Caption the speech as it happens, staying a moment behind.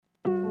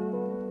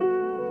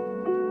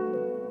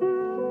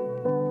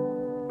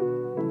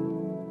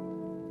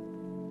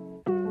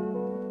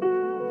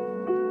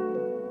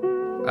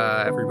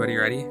everybody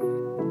ready?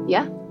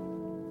 Yeah.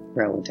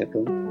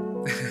 Relatively.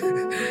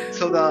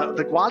 So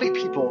the Guadi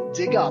people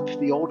dig up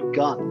the old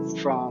guns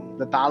from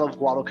the Battle of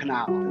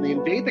Guadalcanal, and they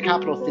invade the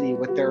capital city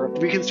with their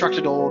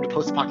reconstructed old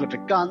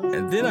post-apocalyptic guns.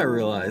 And then I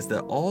realized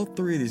that all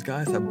three of these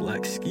guys have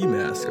black ski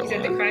masks on. You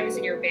said the crime is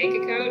in your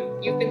bank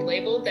account. You've been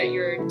labeled that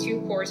you're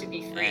too poor to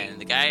be free. And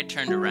the guy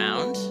turned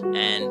around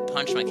and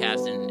punched my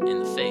captain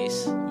in the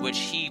face, which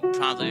he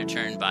promptly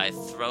returned by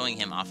throwing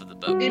him off of the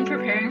boat. In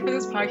preparing for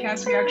this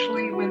podcast, we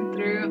actually went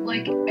through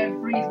like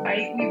every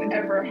fight we've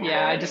ever had.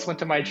 Yeah, I just went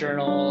to my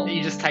journal.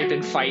 You just type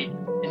in fight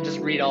and just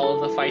read all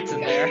of the fights in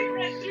there.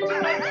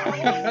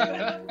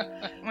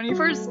 When you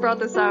first brought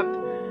this up,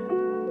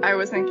 I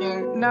was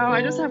thinking, no,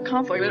 I just have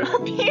conflict with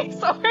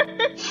peace,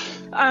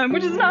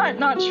 which is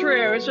not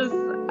true. It's just,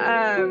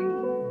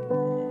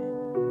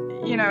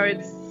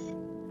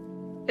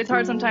 it's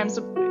hard sometimes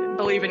to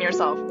believe in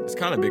yourself. It's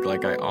kind of big,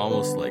 like I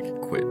almost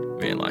quit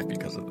van life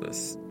because of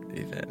this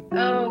event.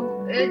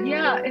 Oh,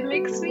 it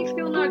makes me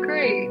feel not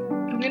great.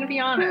 I'm gonna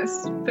be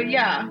honest, but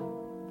yeah.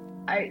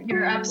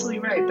 You're absolutely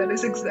right. That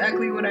is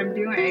exactly what I'm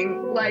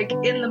doing, like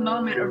in the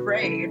moment of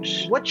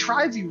rage. What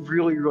drives you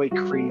really, really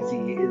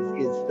crazy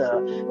is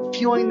the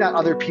feeling that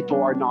other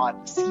people are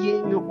not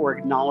seeing or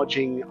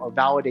acknowledging or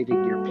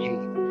validating your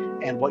pain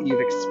and what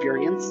you've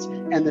experienced,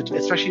 and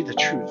especially the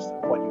truth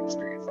of what you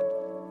experienced.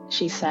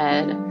 She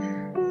said,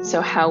 so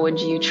how would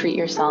you treat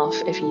yourself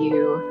if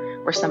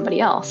you were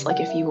somebody else? Like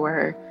if you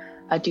were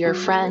a dear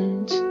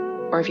friend,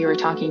 or if you were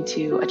talking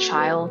to a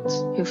child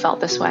who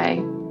felt this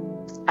way.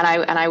 And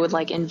I would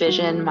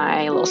envision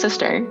my little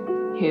sister,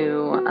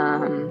 who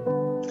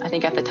I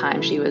think at the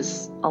time she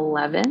was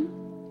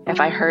 11. If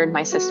I heard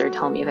my sister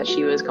tell me that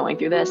she was going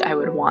through this, I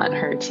would want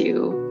her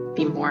to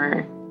be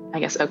more, I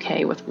guess,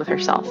 okay with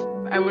herself.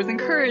 I was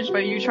encouraged by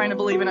you trying to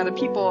believe in other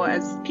people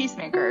as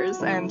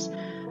peacemakers, and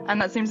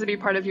that seems to be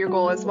part of your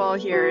goal as well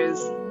here, is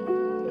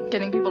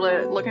getting people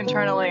to look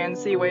internally and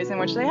see ways in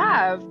which they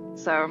have.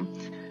 So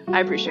I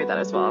appreciate that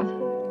as well.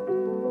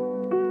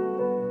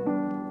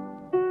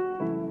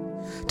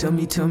 Tell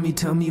me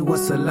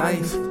what's a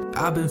life?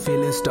 I've been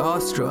feeling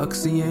starstruck,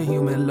 seeing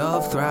human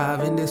love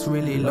thrive in this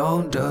really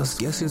long dusk.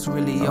 Guess it's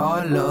really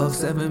all love,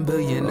 7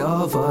 billion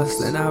of us,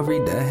 and I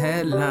read the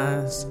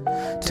headlines.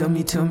 Tell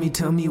me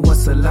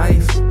what's a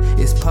life?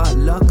 It's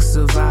potlucks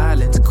of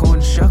violence, corn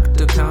shucked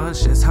to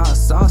conscience, hot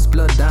sauce,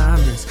 blood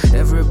diamonds.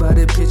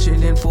 Everybody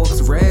pitching in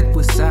forks red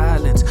with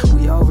silence.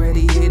 We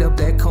already ate up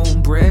that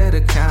cornbread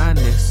of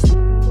kindness.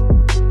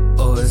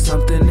 Or it's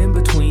something in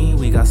between.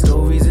 We got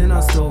stories in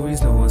our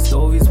stories, knowing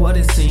stories what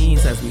it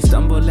seems. As we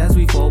stumble, as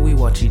we fall, we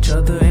watch each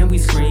other and we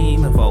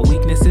scream. If our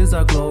weakness is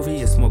our glory,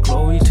 it's more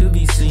glory to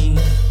be seen.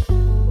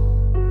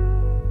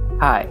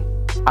 Hi,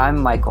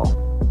 I'm Michael.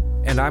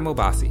 And I'm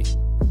Obasi.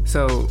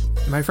 So,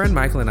 my friend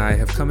Michael and I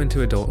have come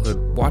into adulthood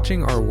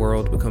watching our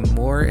world become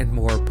more and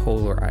more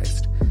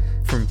polarized.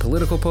 From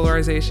political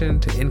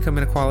polarization to income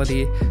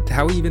inequality to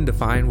how we even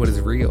define what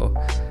is real,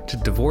 to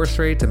divorce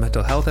rate to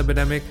mental health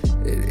epidemic,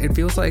 it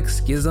feels like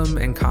schism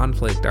and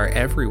conflict are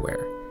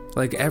everywhere.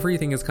 Like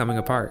everything is coming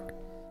apart.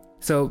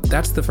 So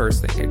that's the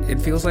first thing.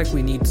 It feels like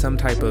we need some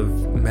type of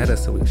meta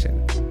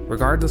solution,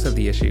 regardless of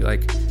the issue.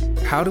 Like,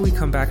 how do we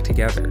come back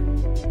together?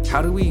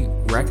 How do we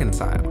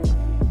reconcile?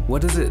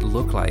 What does it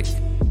look like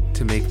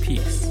to make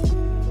peace?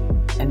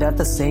 And at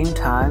the same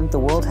time, the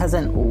world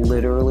hasn't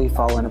literally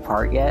fallen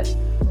apart yet,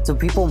 so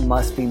people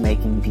must be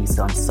making peace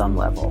on some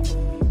level.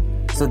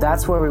 So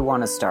that's where we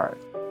want to start.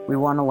 We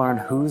want to learn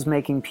who's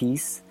making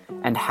peace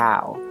and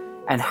how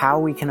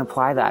we can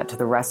apply that to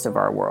the rest of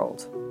our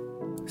world.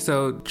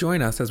 So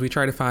join us as we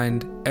try to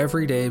find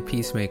everyday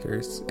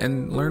peacemakers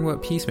and learn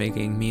what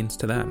peacemaking means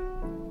to them.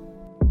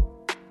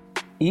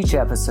 Each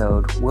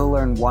episode, we'll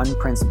learn one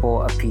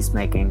principle of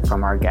peacemaking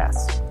from our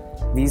guests.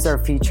 These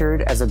are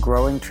featured as a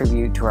growing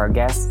tribute to our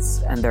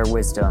guests and their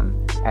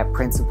wisdom at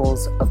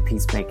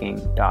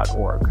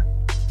principlesofpeacemaking.org.